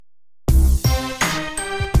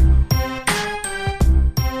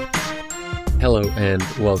Hello and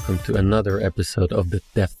welcome to another episode of the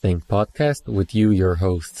Deaf Thing podcast with you, your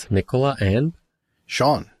hosts, Nicola and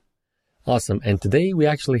Sean. Awesome. And today we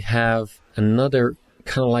actually have another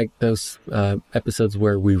kind of like those episodes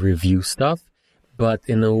where we review stuff, but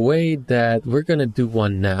in a way that we're going to do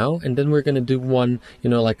one now, and then we're going to do one,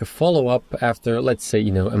 like a follow-up after, let's say,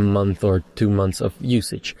 a month or 2 months of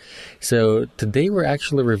usage. So today we're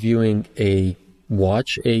actually reviewing a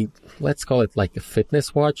watch, let's call it like a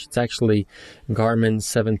fitness watch. It's actually Garmin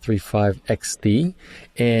 735 XT,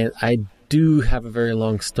 and I do have a very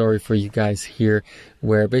long story for you guys here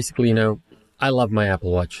where basically, I love my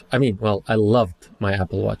Apple Watch. I loved my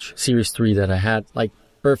Apple Watch Series 3 that I had, like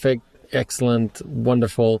perfect, excellent,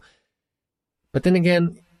 wonderful. But then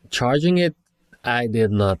again, charging it, I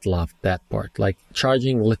did not love that part, like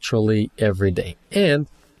charging literally every day. And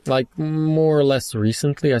like more or less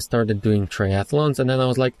recently, I started doing triathlons, and then I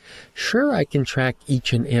was like, sure, I can track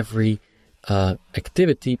each and every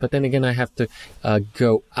activity, but then again, I have to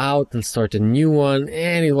go out and start a new one,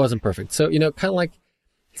 and it wasn't perfect. So, kind of like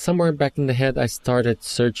somewhere back in the head, I started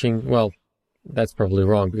searching. Well, that's probably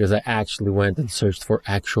wrong because I actually went and searched for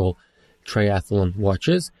actual triathlon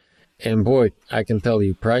watches, and boy, I can tell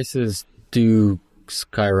you, prices do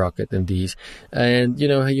skyrocket in these. And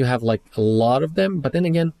you have like a lot of them, but then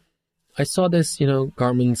again, I saw this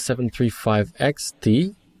Garmin 735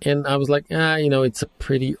 XT, and I was like, it's a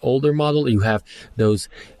pretty older model. You have those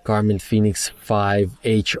Garmin Fenix 5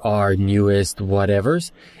 HR newest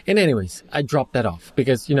whatevers, and anyways, I dropped that off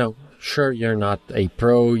because sure, you're not a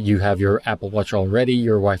pro, you have your Apple Watch already,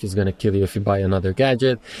 your wife is gonna kill you if you buy another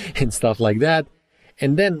gadget and stuff like that.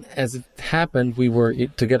 And then as it happened, we were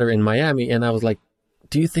together in Miami, and I was like,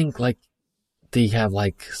 do you think like they have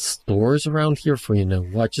like stores around here for,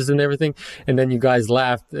 watches and everything? And then you guys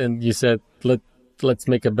laughed and you said, let's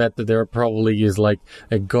make a bet that there probably is like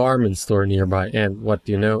a Garmin store nearby. And what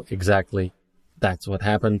do you know? Exactly. That's what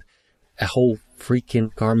happened. A whole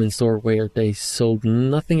freaking Garmin store where they sold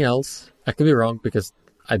nothing else. I could be wrong because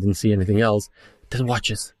I didn't see anything else than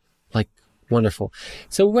watches. Like, wonderful.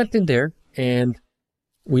 So we went in there and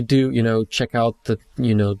we do, check out the,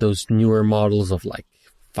 those newer models of like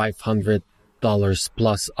 $500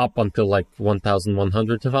 plus up until like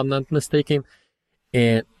 1,100 if I'm not mistaken.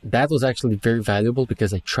 And that was actually very valuable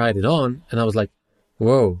because I tried it on and I was like,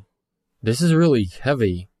 whoa, this is really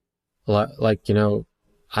heavy. Like, I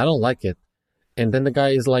don't like it. And then the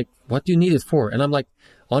guy is like, what do you need it for? And I'm like,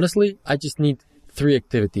 honestly, I just need 3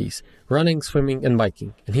 activities: running, swimming, and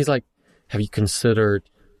biking. And he's like, have you considered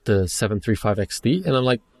the 735 XT? And I'm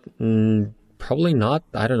like, probably not.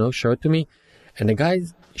 I don't know. Show it to me. And the guy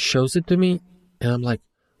shows it to me. And I'm like,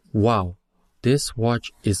 wow, this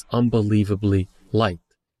watch is unbelievably light,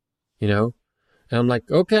 And I'm like,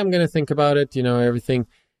 okay, I'm going to think about it, everything.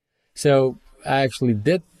 So I actually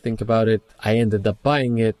did think about it. I ended up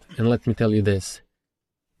buying it. And let me tell you this,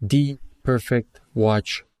 the perfect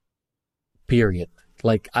watch, period.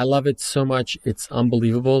 Like, I love it so much. It's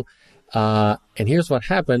unbelievable. And here's what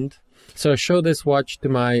happened. So I showed this watch to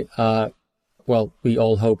my, we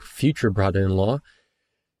all hope future brother-in-law.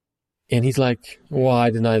 And he's like, why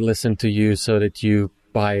didn't I listen to you so that you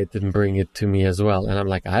buy it and bring it to me as well? And I'm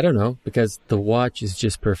like, I don't know, because the watch is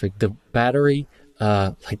just perfect. The battery,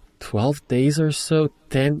 like 12 days or so,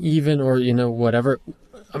 10 even, or, whatever.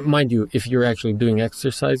 Mind you, if you're actually doing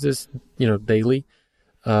exercises, daily.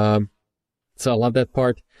 So I love that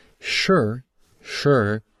part. Sure,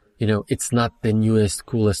 it's not the newest,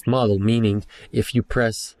 coolest model, meaning if you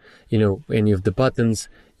press, any of the buttons,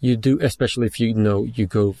 you do, especially if you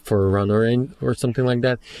go for a run or something like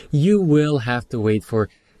that, you will have to wait for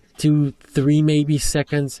 2-3 maybe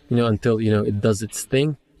seconds, until, it does its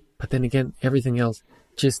thing. But then again, everything else,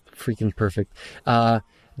 just freaking perfect. The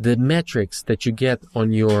metrics that you get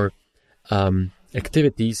on your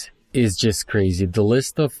activities is just crazy. The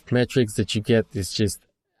list of metrics that you get is just,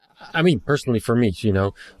 personally for me,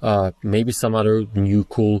 maybe some other new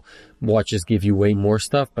cool watches give you way more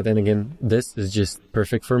stuff, but then again, this is just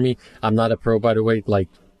perfect for me. I'm not a pro, by the way, like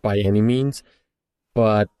by any means,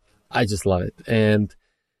 but I just love it. And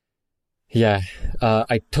yeah,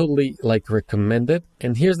 I totally recommend it.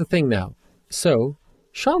 And here's the thing now. So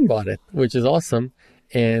Sean bought it, which is awesome.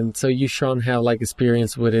 And so you, Sean, have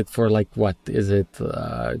experience with it for what is it?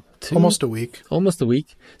 Almost a week. Almost a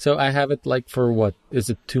week. So I have it for what? Is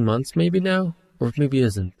it 2 months maybe now? Or maybe it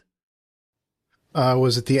isn't.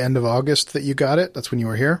 Was it the end of August that you got it? That's when you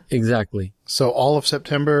were here? Exactly. So all of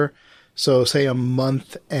September. So say a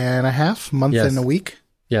month and a half, and a week?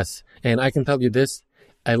 Yes. And I can tell you this.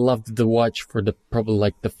 I loved the watch for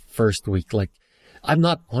probably the first week. I am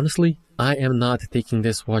not taking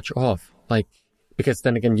this watch off. like, because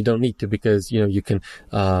then again, you don't need to, because, you can,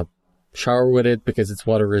 shower with it because it's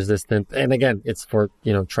water resistant. And again, it's for,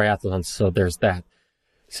 triathlons. So there's that.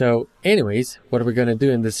 So anyways, what are we going to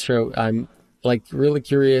do in this show? I'm like really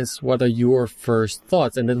curious. What are your first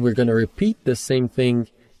thoughts? And then we're going to repeat the same thing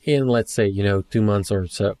in, let's say, 2 months or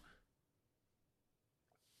so.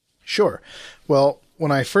 Sure. Well,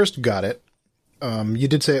 when I first got it, you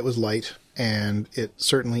did say it was light, and it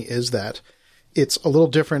certainly is that. It's a little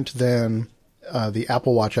different than the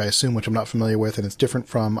Apple Watch, I assume, which I'm not familiar with, and it's different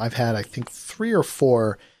from, I've had, I think, 3 or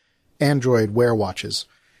 4 Android Wear watches.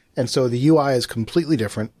 And so the UI is completely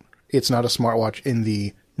different. It's not a smartwatch in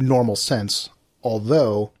the normal sense,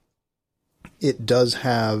 although it does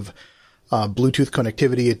have Bluetooth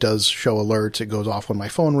connectivity. It does show alerts. It goes off when my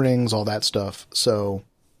phone rings, all that stuff. So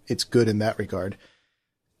it's good in that regard.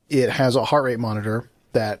 It has a heart rate monitor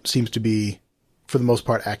that seems to be, for the most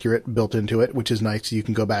part, accurate, built into it, which is nice. You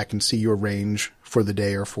can go back and see your range for the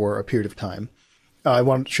day or for a period of time.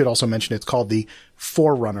 Should also mention it's called the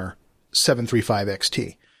Forerunner 735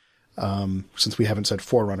 XT, since we haven't said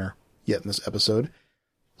Forerunner yet in this episode.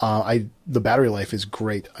 The battery life is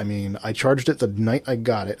great. I mean, I charged it the night I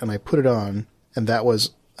got it, and I put it on, and that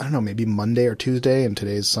was, I don't know, maybe Monday or Tuesday, and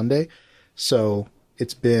today's Sunday. So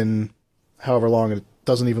it's been however long, it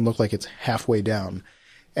doesn't even look like it's halfway down.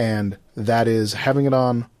 And that is having it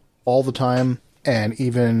on all the time, and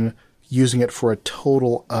even using it for a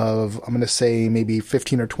total of, I'm going to say maybe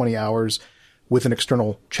 15 or 20 hours with an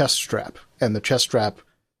external chest strap. And the chest strap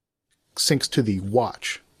syncs to the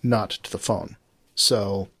watch, not to the phone.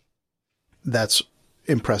 So that's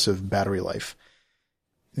impressive battery life.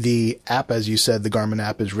 The app, as you said, the Garmin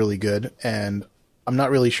app is really good. And I'm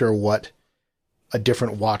not really sure what a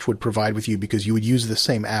different watch would provide with you, because you would use the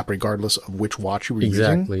same app regardless of which watch you were using.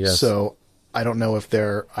 Exactly, yes. So I don't know if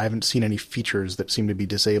I haven't seen any features that seem to be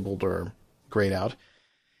disabled or grayed out.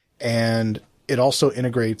 And it also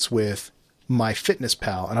integrates with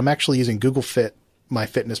MyFitnessPal. And I'm actually using Google Fit,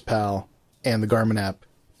 MyFitnessPal, and the Garmin app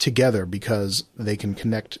together because they can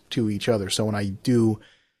connect to each other. So when I do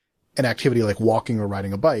an activity like walking or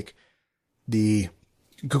riding a bike, the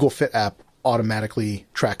Google Fit app automatically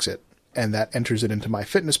tracks it, and that enters it into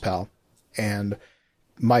MyFitnessPal, and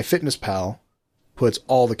MyFitnessPal puts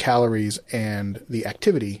all the calories and the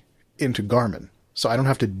activity into Garmin. So I don't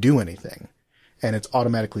have to do anything, and it's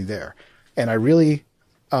automatically there. And I really,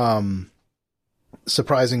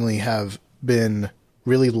 surprisingly, have been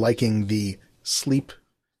really liking the sleep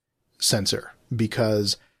sensor,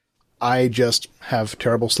 because I just have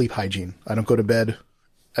terrible sleep hygiene. I don't go to bed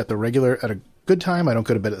at a good time. I don't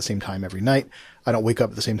go to bed at the same time every night. I don't wake up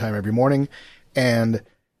at the same time every morning. And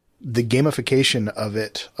the gamification of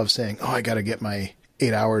it, of saying, oh, I got to get my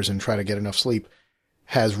 8 hours and try to get enough sleep,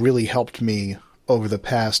 has really helped me over the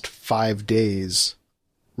past 5 days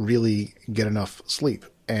really get enough sleep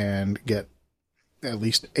and get at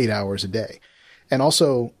least 8 hours a day. And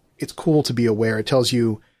also, it's cool to be aware. It tells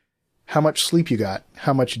you how much sleep you got,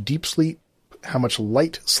 how much deep sleep, how much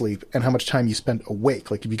light sleep, and how much time you spent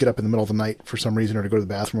awake. Like if you get up in the middle of the night for some reason, or to go to the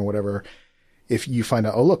bathroom or whatever, if you find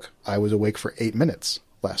out, oh, look, I was awake for 8 minutes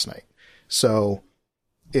last night. So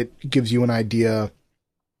it gives you an idea,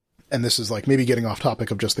 and this is like maybe getting off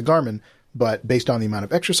topic of just the Garmin, but based on the amount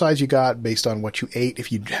of exercise you got, based on what you ate,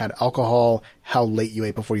 if you had alcohol, how late you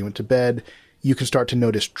ate before you went to bed, you can start to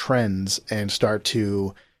notice trends and start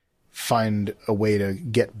to find a way to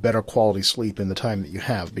get better quality sleep in the time that you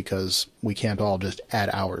have, because we can't all just add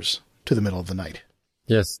hours to the middle of the night.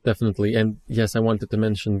 Yes, definitely. And yes, I wanted to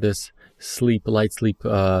mention this sleep, light sleep,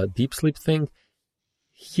 deep sleep thing.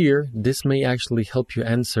 Here, this may actually help you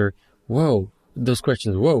answer, those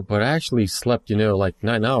questions, but I actually slept, like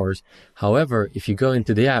 9 hours. However, if you go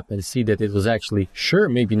into the app and see that it was actually, sure,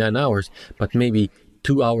 maybe 9 hours, but maybe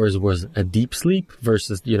 2 hours was a deep sleep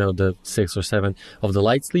versus, the 6 or 7 of the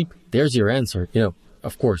light sleep, there's your answer.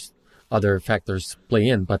 Of course, other factors play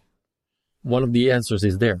in, but one of the answers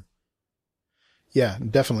is there. Yeah,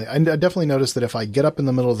 definitely. I definitely noticed that if I get up in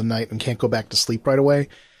the middle of the night and can't go back to sleep right away,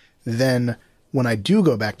 then when I do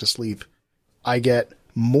go back to sleep, I get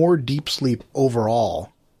more deep sleep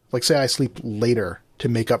overall. Like say I sleep later to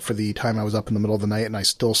make up for the time I was up in the middle of the night and I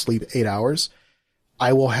still sleep 8 hours,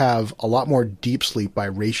 I will have a lot more deep sleep by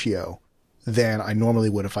ratio than I normally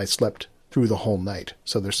would if I slept through the whole night.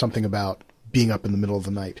 So there's something about being up in the middle of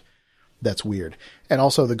the night that's weird. And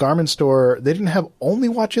also the Garmin store, they didn't have only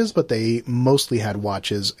watches, but they mostly had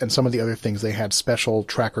watches, and some of the other things, they had special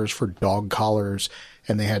trackers for dog collars,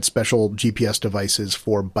 and they had special GPS devices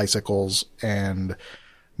for bicycles, and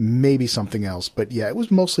maybe something else. But yeah, it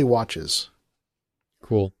was mostly watches.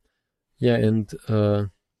 Cool. Yeah, and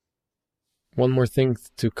one more thing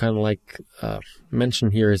to kind of like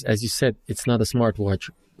mention here is, as you said, it's not a smartwatch.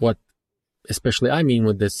 What especially I mean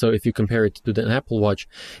with this, so if you compare it to the Apple Watch,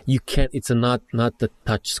 it's not the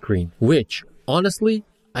touch screen, which honestly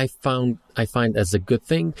I find as a good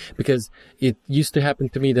thing, because it used to happen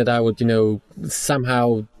to me that I would,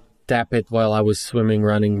 somehow tap it while I was swimming,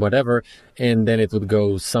 running, whatever, and then it would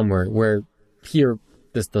go somewhere, where here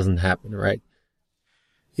this doesn't happen, right?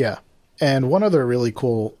 Yeah. And one other really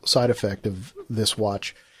cool side effect of this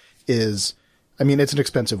watch is, it's an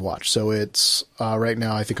expensive watch. So it's right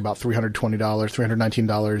now, I think about $320,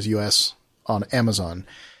 $319 US on Amazon.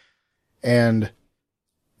 And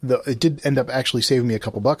it did end up actually saving me a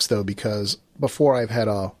couple bucks, though, because before I've had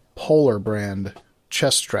a Polar brand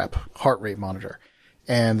chest strap heart rate monitor.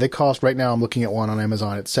 And they cost, right now I'm looking at one on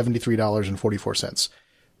Amazon, it's $73.44.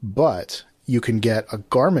 But you can get a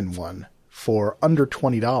Garmin one for under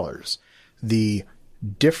 $20. The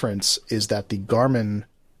difference is that the Garmin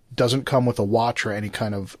doesn't come with a watch or any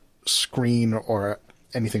kind of screen or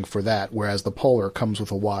anything for that, whereas the Polar comes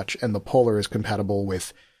with a watch, and the Polar is compatible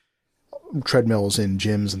with treadmills in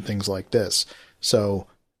gyms and things like this. So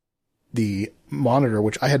the monitor,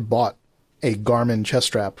 which I had bought a Garmin chest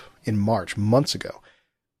strap in March, months ago,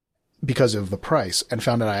 because of the price, and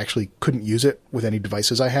found out I actually couldn't use it with any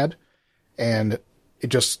devices I had. And it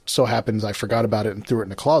just so happens I forgot about it and threw it in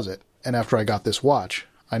the closet. And after I got this watch,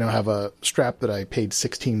 I now have a strap that I paid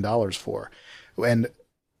 $16 for. And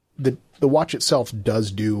the watch itself does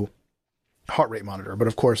do heart rate monitor, but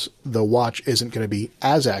of course the watch isn't going to be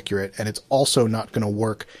as accurate, and it's also not going to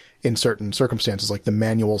work in certain circumstances. Like the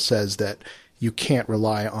manual says that you can't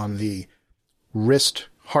rely on the wrist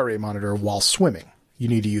heart rate monitor while swimming. You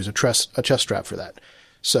need to use a chest strap for that.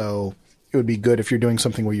 So it would be good if you're doing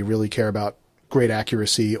something where you really care about great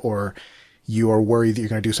accuracy, or you are worried that you're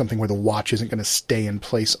going to do something where the watch isn't going to stay in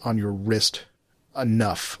place on your wrist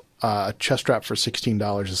enough. A chest strap for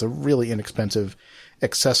 $16 is a really inexpensive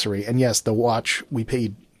accessory. And yes, the watch, we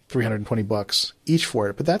paid $320 each for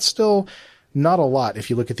it, but that's still not a lot if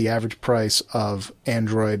you look at the average price of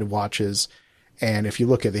Android watches. And if you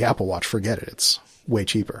look at the Apple Watch, forget it. It's way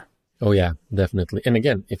cheaper. Oh yeah, definitely. And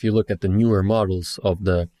again, if you look at the newer models of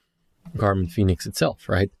the Garmin Fenix itself,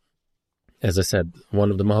 right? As I said, one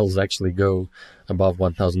of the models actually go above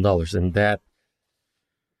 $1,000, and that,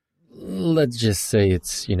 let's just say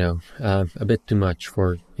it's, a bit too much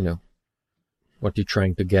for, what you're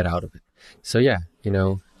trying to get out of it. So yeah,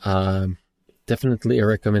 definitely a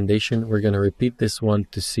recommendation. We're going to repeat this one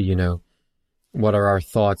to see, what are our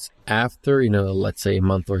thoughts after, let's say a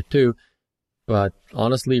month or two. But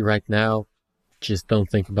honestly, right now, just don't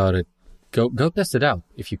think about it. Go test it out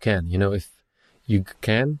if you can. If you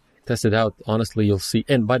can, test it out. Honestly, you'll see.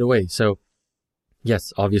 And by the way, so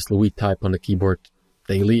yes, obviously we type on the keyboard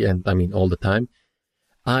daily, and all the time.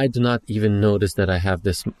 I do not even notice that I have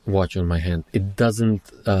this watch on my hand. It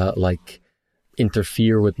doesn't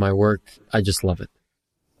interfere with my work. I just love it.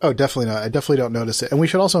 Oh, definitely not. I definitely don't notice it. And we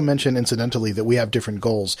should also mention, incidentally, that we have different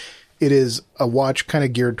goals. It is a watch kind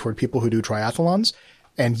of geared toward people who do triathlons,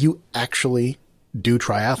 and you actually do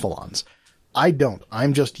triathlons. I don't.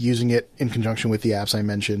 I'm just using it in conjunction with the apps I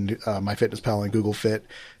mentioned, MyFitnessPal and Google Fit,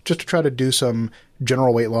 just to try to do some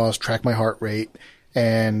general weight loss, track my heart rate,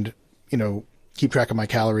 and, keep track of my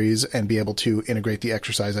calories and be able to integrate the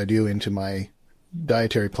exercise I do into my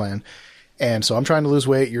dietary plan. And so I'm trying to lose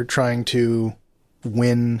weight. You're trying to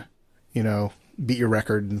win, beat your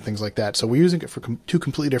record and things like that. So we're using it for two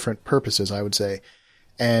completely different purposes, I would say.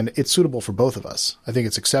 And it's suitable for both of us. I think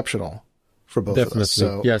it's exceptional for both of us.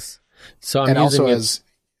 So, yes. So I'm and using also, it. as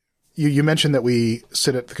you mentioned that we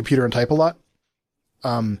sit at the computer and type a lot.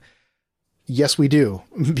 Yes, we do,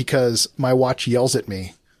 because my watch yells at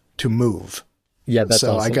me to move. Yeah, that's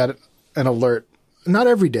so awesome. I got an alert, not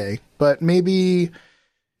every day, but maybe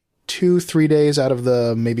 2-3 days out of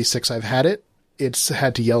the maybe 6 I've had it. It's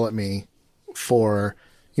had to yell at me for,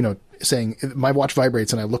 saying my watch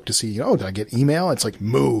vibrates, and I look to see, did I get email? It's like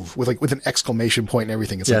move with an exclamation point and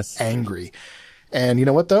everything. It's yes. like angry. And you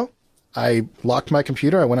know what though? I locked my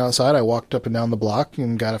computer. I went outside. I walked up and down the block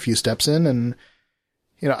and got a few steps in. And,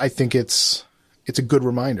 I think it's a good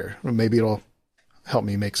reminder. Maybe it'll help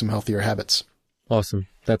me make some healthier habits. Awesome.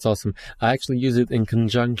 That's awesome. I actually use it in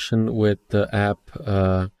conjunction with the app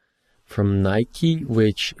from Nike,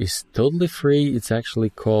 which is totally free. It's actually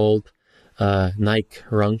called Nike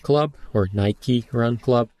Run Club or Nike Run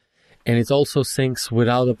Club. And it also syncs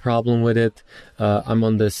without a problem with it. I'm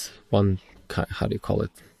on this one, how do you call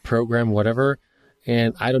it? Program, whatever.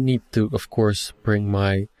 And I don't need to, of course, bring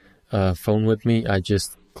my phone with me. I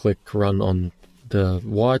just click run on the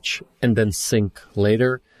watch and then sync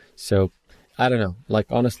later. So I don't know. Like,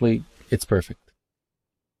 honestly, it's perfect.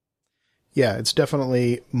 Yeah, it's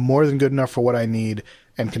definitely more than good enough for what I need.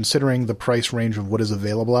 And considering the price range of what is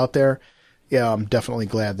available out there, yeah, I'm definitely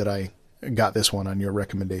glad that I got this one on your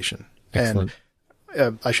recommendation. Excellent.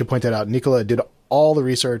 And I should point that out. Nikola did all the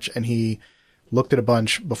research, and he looked at a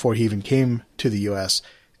bunch before he even came to the U.S.,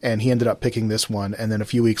 and he ended up picking this one. And then a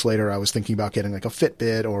few weeks later, I was thinking about getting like a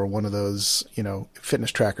Fitbit or one of those,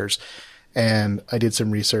 fitness trackers. And I did some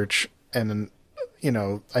research, and then,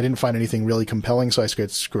 I didn't find anything really compelling. So I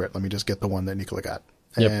said, screw it. Let me just get the one that Nikola got.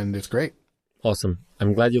 Yep. And it's great. Awesome.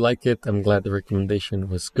 I'm glad you like it. I'm glad the recommendation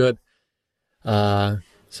was good. So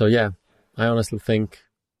yeah, I honestly think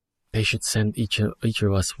they should send each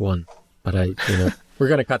of us one. But we're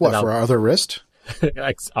going to cut that out. For our other wrist?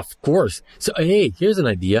 Of course. So, hey, here's an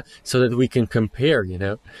idea so that we can compare,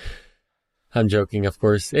 I'm joking, of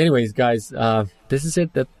course. Anyways, guys, this is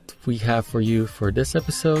it that we have for you for this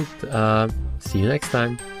episode. See you next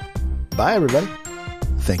time. Bye, everybody.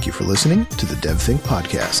 Thank you for listening to the DevThink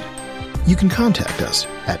podcast. You can contact us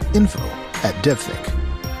at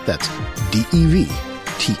info@devthink. That's DEVTH.INK.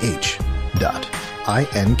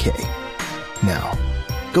 Now,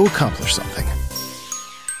 go accomplish something.